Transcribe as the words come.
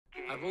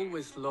I've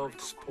always loved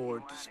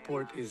sport.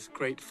 Sport is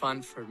great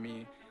fun for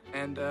me.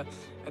 And at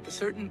a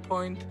certain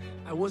point,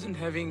 I wasn't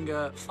having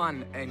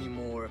fun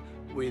anymore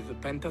with the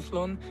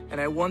pentathlon,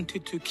 and I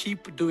wanted to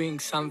keep doing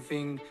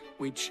something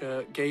which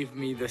gave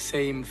me the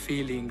same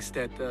feelings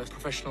that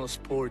professional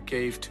sport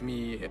gave to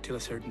me till a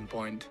certain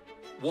point.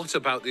 What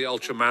about the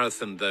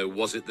ultramarathon, though,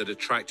 was it that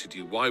attracted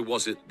you? Why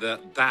was it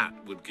that that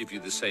would give you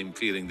the same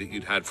feeling that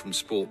you'd had from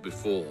sport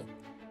before?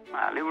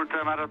 Le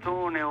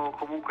ultramaratone o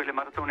comunque le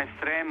maratone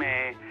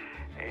estreme.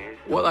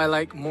 What I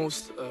like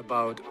most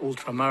about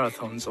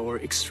ultramarathons or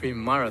extreme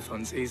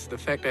marathons is the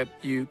fact that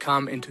you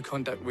come into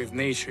contact with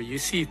nature. You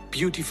see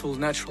beautiful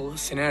natural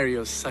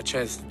scenarios such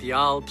as the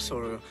Alps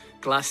or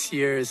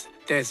glaciers,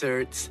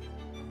 deserts.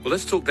 Well,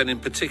 let's talk then in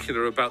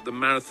particular about the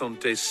Marathon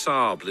des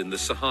Sables in the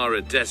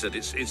Sahara Desert.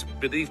 It's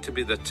believed to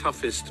be the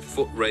toughest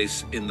foot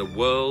race in the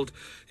world.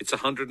 It's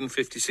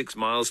 156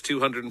 miles,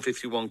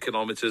 251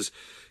 kilometers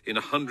in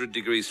 100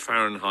 degrees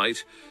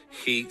Fahrenheit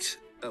heat.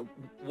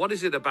 What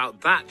is it about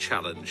that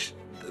challenge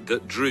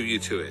that drew you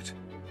to it?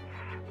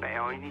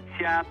 Ho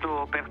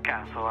iniziato per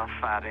caso a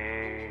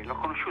fare, l'ho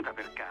conosciuta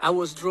per caso. I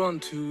was drawn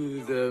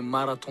to the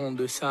Marathon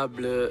des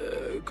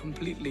Sables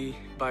completely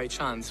by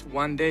chance.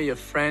 One day a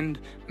friend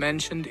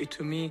mentioned it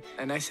to me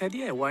and I said,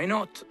 yeah, why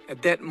not?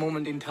 At that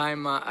moment in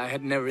time, I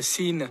had never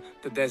seen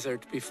the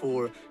desert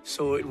before,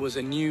 so it was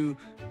a new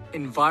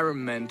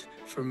environment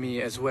for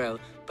me as well.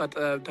 But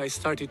I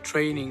started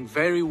training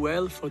very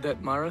well for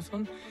that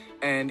marathon.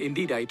 And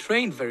indeed, I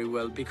trained very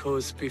well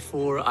because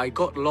before I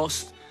got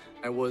lost,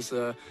 I was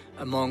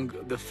among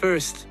the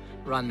first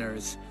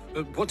runners.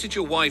 What did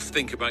your wife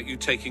think about you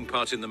taking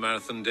part in the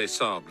Marathon des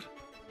Sables?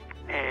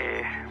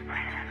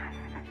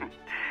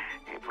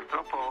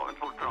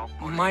 Purtroppo.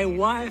 My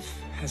wife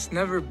has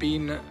never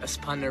been a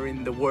spanner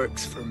in the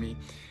works for me.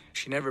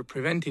 She never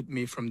prevented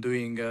me from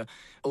doing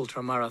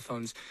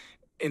ultramarathons.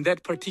 In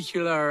that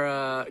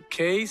particular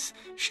case,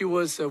 she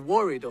was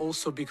worried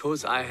also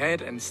because I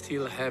had and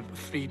still have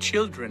 3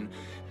 children.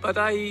 But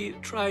I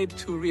tried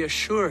to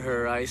reassure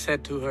her. I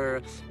said to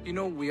her, you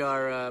know, we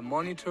are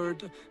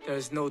monitored.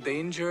 There's no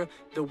danger.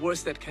 The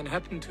worst that can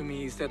happen to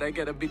me is that I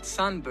get a bit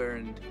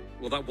sunburned.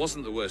 Well, that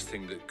wasn't the worst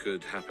thing that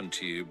could happen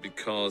to you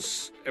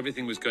because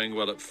everything was going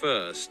well at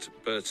first.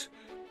 But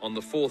on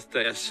the 4th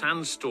day, a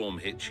sandstorm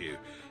hit you.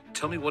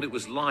 Tell me what it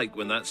was like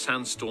when that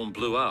sandstorm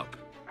blew up.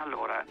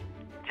 Allora,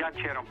 già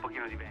c'era un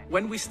pochino di vento.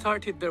 When we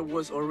started, there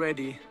was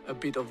already a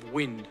bit of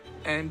wind.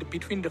 And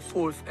between the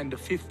 4th and the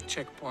 5th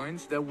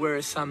checkpoints, there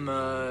were some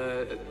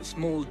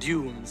small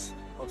dunes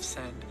of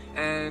sand.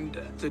 And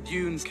the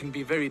dunes can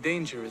be very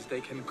dangerous. They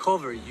can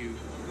cover you.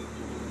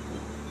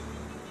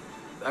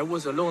 I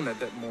was alone at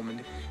that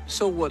moment.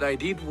 So what I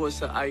did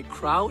was I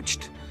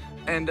crouched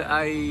and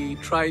I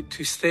tried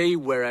to stay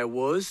where I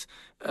was,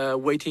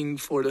 waiting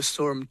for the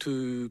storm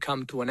to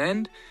come to an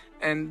end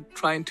and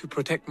trying to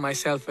protect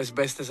myself as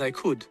best as I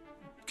could.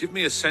 Give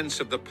me a sense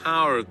of the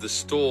power of the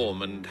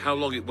storm and how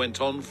long it went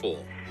on for.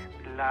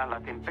 La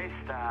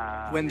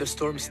tempesta. When the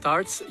storm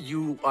starts,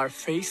 you are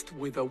faced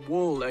with a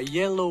wall, a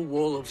yellow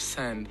wall of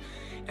sand.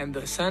 And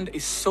the sand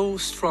is so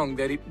strong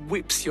that it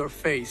whips your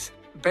face.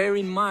 Bear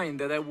in mind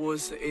that I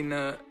was in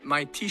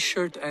my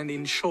t-shirt and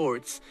in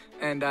shorts,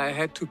 and I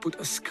had to put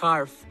a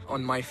scarf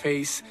on my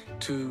face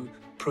to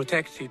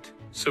protect it.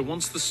 So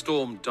once the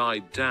storm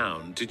died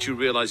down, did you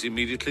realize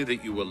immediately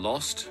that you were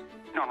lost?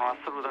 No,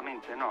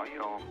 assolutamente no.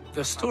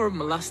 The storm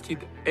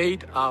lasted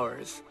 8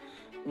 hours.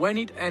 When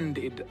it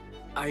ended,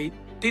 I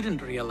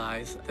didn't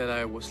realize that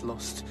I was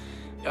lost.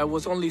 I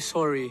was only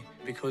sorry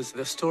because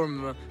the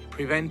storm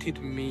prevented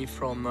me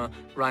from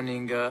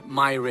running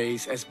my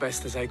race as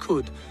best as I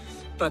could.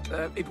 But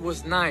it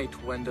was night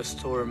when the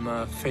storm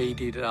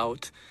faded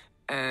out.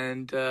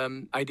 And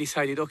I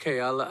decided,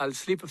 okay, I'll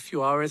sleep a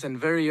few hours and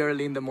very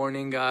early in the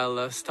morning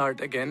I'll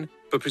start again.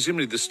 But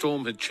presumably the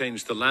storm had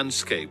changed the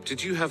landscape.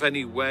 Did you have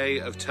any way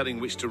of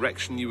telling which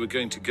direction you were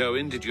going to go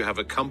in? Did you have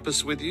a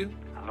compass with you?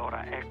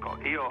 Allora, ecco,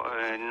 io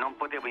non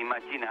potevo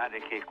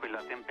immaginare che quella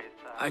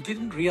tempesta. I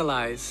didn't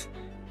realize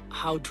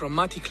how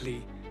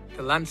dramatically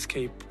the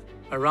landscape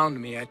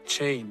around me had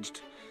changed.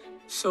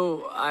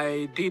 So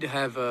I did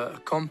have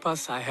a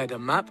compass, I had a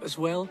map as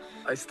well.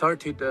 I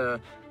started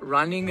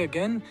running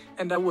again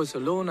and I was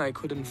alone, I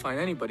couldn't find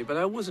anybody. But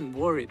I wasn't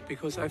worried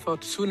because I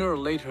thought sooner or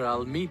later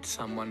I'll meet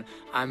someone.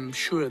 I'm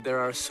sure there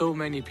are so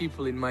many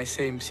people in my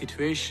same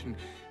situation.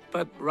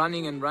 But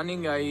running and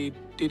running, I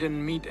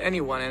didn't meet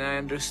anyone and I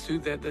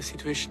understood that the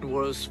situation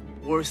was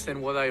worse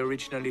than what I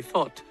originally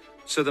thought.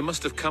 So there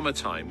must have come a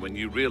time when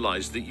you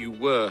realized that you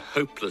were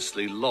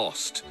hopelessly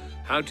lost.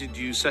 How did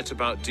you set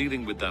about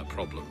dealing with that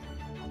problem?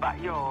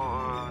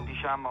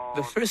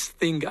 The first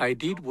thing I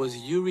did was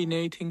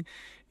urinating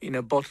in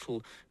a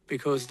bottle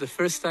because the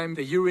first time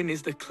the urine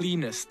is the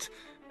cleanest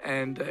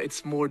and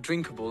it's more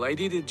drinkable. I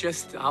did it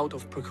just out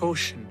of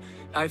precaution.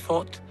 I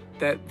thought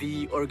that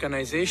the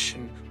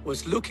organization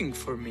was looking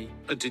for me.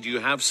 Did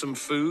you have some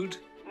food?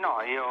 No,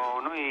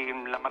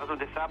 noi la Maratona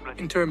des Sables.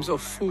 In terms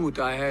of food,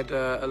 I had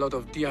a lot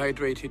of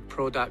dehydrated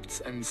products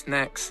and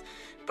snacks,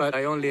 but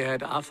I only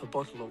had half a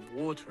bottle of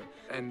water.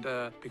 And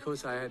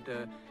because I had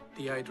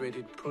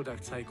dehydrated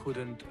products, I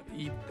couldn't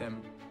eat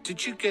them.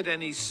 Did you get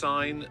any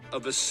sign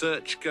of a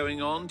search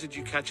going on? Did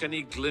you catch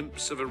any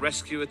glimpse of a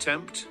rescue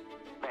attempt?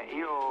 Beh,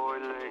 io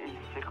il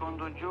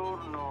secondo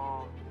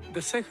giorno.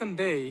 The second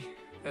day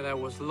that I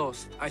was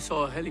lost, I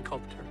saw a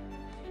helicopter.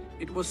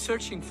 It was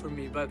searching for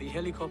me, but the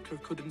helicopter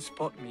couldn't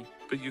spot me.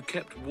 But you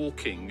kept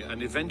walking,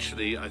 and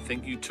eventually I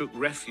think you took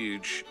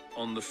refuge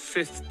on the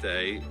fifth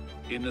day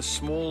in a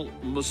small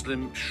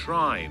Muslim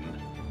shrine.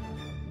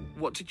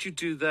 What did you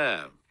do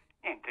there?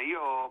 Niente,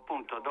 io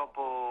appunto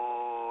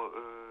dopo.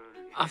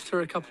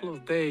 After a couple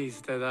of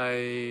days that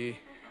I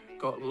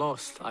got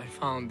lost, I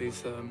found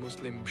this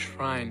Muslim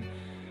shrine.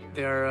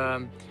 There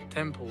are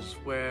temples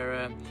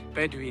where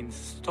Bedouins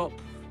stop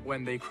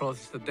when they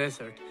cross the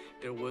desert.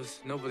 There was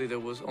nobody, there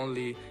was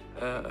only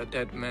a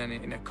dead man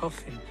in a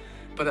coffin.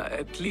 But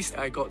at least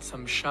I got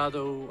some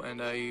shadow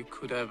and I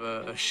could have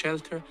a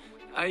shelter.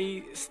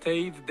 I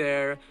stayed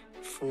there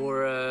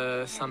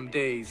for some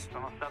days.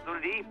 Sono stato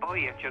lì,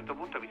 poi a un certo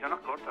punto mi sono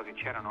accorto che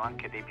c'erano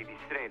anche dei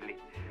pipistrelli.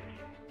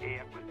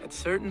 At a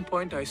certain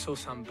point I saw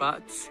some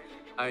bats.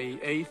 I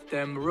ate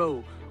them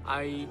raw.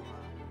 I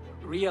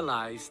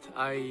realized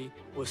I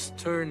was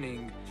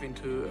turning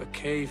into a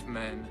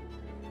caveman.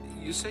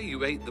 You say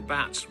you ate the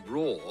bats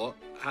raw.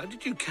 How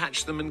did you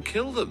catch them and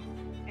kill them?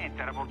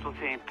 Niente, era molto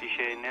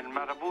semplice. Nel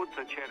Marabut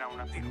c'era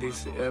una In piccola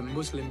this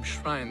Muslim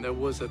shrine, there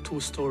was a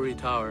two-story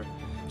tower.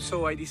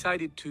 So I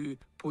decided to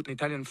put an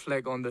Italian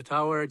flag on the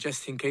tower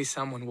just in case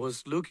someone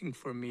was looking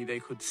for me, they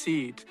could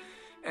see it.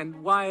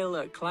 And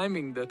while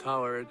climbing the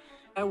tower,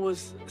 I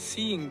was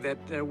seeing that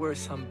there were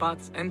some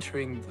bats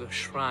entering the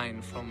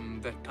shrine from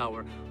that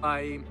tower.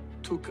 I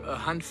took a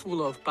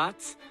handful of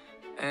bats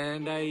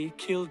and I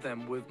killed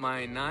them with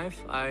my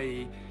knife.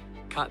 I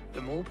cut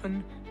them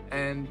open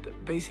and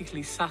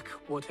basically suck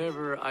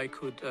whatever I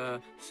could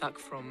suck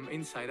from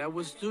inside. I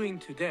was doing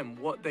to them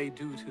what they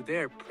do to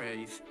their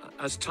prey.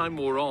 As time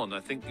wore on,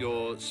 I think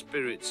your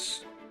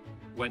spirits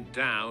went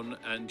down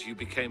and you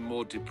became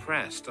more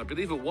depressed. I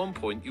believe at one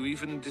point you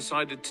even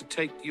decided to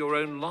take your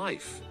own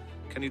life.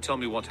 Can you tell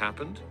me what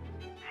happened?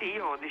 Sì,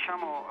 io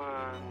diciamo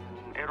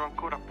ero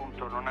ancora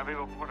appunto non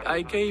avevo ancora.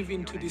 I gave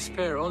into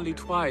despair only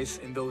twice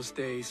in those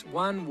days.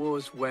 One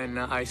was when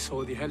I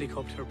saw the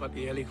helicopter, but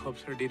the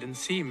helicopter didn't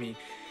see me.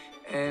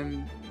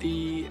 And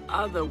the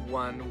other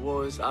one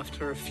was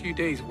after a few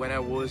days when I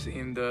was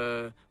in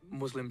the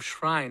Muslim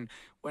shrine,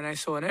 when I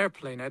saw an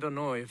airplane. I don't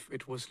know if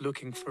it was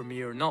looking for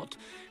me or not,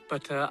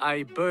 but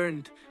I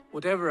burned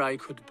whatever I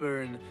could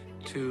burn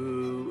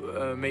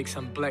to make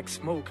some black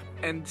smoke.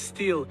 And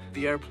still,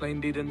 the airplane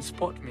didn't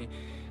spot me.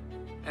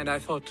 And I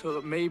thought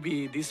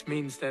maybe this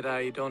means that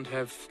I don't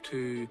have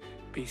to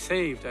be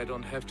saved, I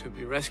don't have to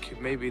be rescued.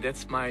 Maybe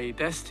that's my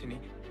destiny.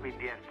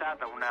 Quindi è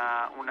stata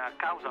una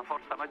causa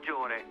forza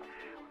maggiore.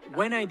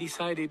 When I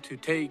decided to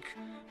take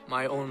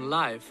my own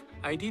life,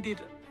 I did it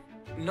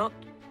not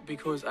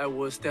because I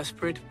was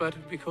desperate, but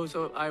because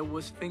I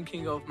was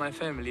thinking of my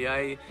family.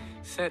 I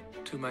said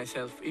to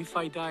myself, if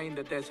I die in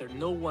the desert,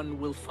 no one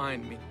will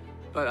find me.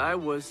 But I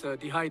was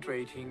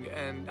dehydrating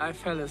and I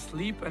fell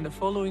asleep, and the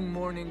following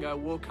morning I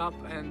woke up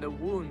and the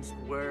wounds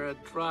were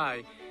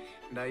dry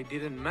and I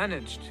didn't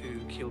manage to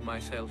kill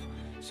myself.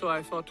 So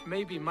I thought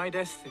maybe my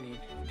destiny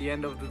at the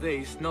end of the day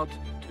is not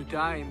to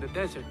die in the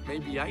desert.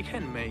 Maybe I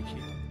can make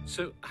it.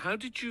 So how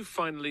did you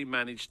finally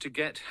manage to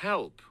get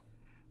help?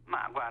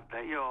 Ma guarda,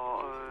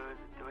 io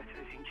devo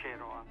essere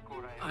sincero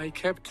ancora. I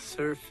kept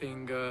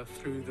surfing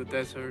through the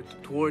desert.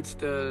 Towards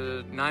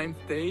the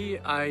 9th day,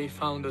 I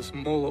found a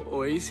small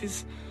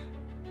oasis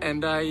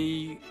and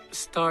I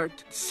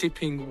start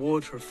sipping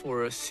water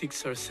for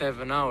 6 or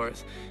 7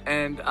 hours.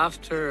 And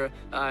after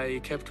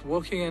I kept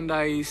walking and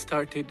I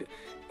started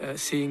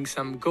seeing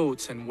some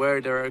goats, and where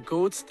there are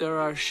goats, there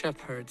are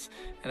shepherds.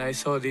 And I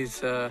saw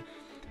this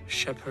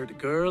shepherd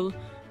girl,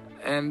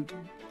 and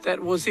that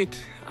was it.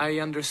 I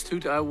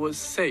understood I was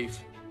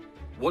safe.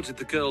 What did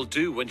the girl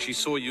do when she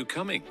saw you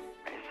coming?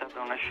 È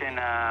stata una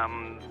scena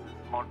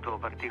molto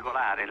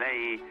particolare.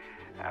 Lei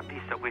ha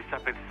visto questa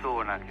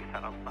persona che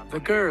sarà stata. The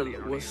girl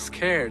was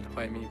scared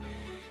by me,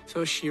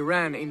 so she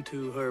ran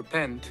into her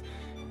tent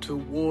to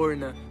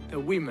warn the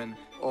women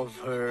of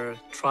her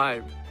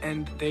tribe,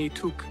 and they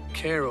took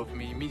care of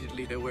me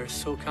immediately. They were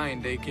so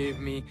kind. They gave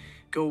me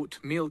goat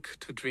milk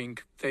to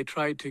drink. They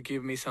tried to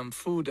give me some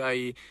food.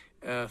 I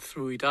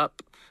threw it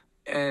up,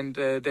 and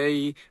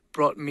they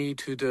brought me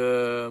to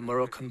the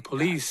Moroccan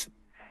police.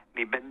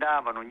 Mi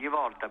bendavano ogni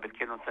volta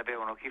perché non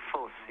sapevano chi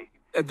fossi.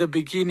 At the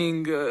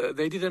beginning,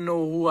 they didn't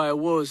know who I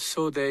was,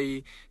 so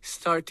they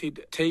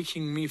started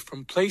taking me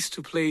from place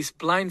to place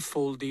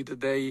blindfolded.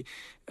 They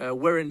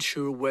weren't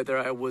sure whether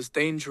I was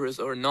dangerous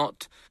or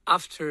not.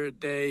 After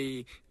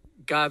they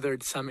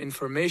gathered some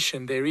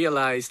information, they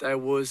realized I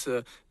was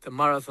the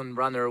marathon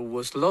runner who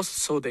was lost,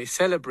 so they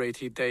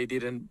celebrated. They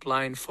didn't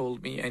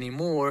blindfold me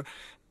anymore.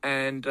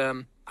 And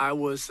I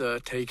was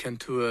taken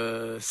to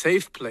a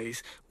safe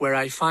place where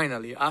I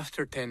finally,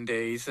 after 10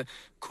 days,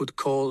 could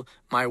call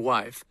my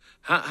wife.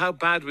 How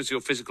bad was your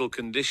physical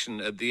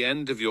condition at the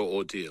end of your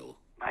ordeal?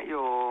 Ma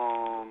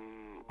io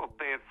ho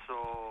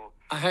perso.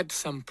 I had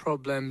some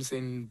problems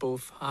in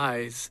both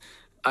eyes.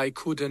 I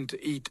couldn't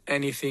eat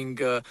anything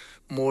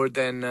more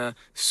than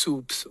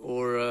soups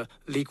or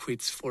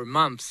liquids for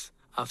months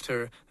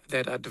after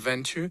that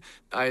adventure.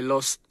 I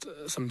lost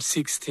some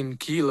 16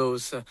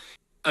 kilos.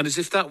 And as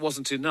if that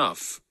wasn't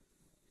enough,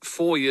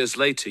 4 years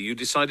later, you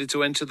decided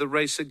to enter the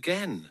race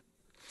again.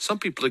 Some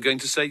people are going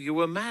to say you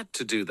were mad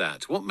to do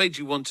that. What made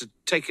you want to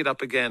take it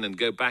up again and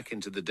go back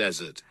into the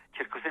desert?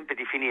 Cerco sempre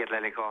di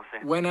finirle le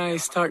cose. When I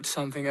start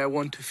something, I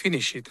want to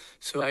finish it.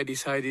 So I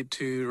decided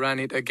to run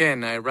it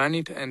again. I ran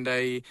it and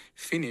I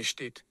finished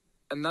it.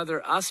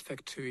 Another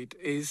aspect to it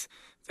is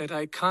that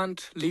I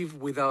can't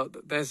live without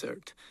the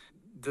desert.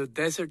 The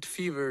desert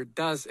fever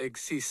does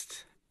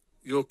exist.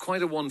 You're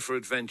quite a one for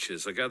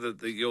adventures. I gather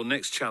that your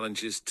next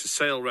challenge is to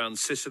sail around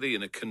Sicily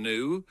in a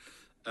canoe,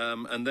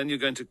 and then you're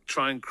going to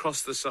try and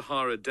cross the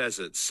Sahara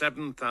Desert,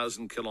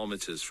 7,000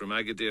 kilometers from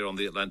Agadir on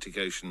the Atlantic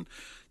Ocean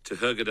to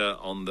Hurghada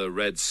on the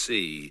Red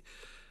Sea.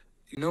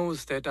 He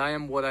knows that I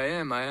am what I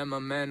am. I am a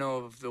man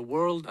of the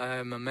world. I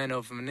am a man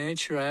of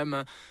nature. I am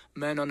a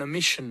man on a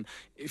mission.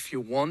 If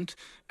you want,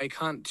 I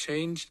can't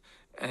change,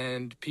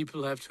 and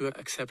people have to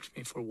accept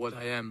me for what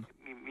I am.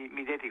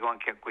 Mi dedico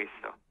anche a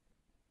questo.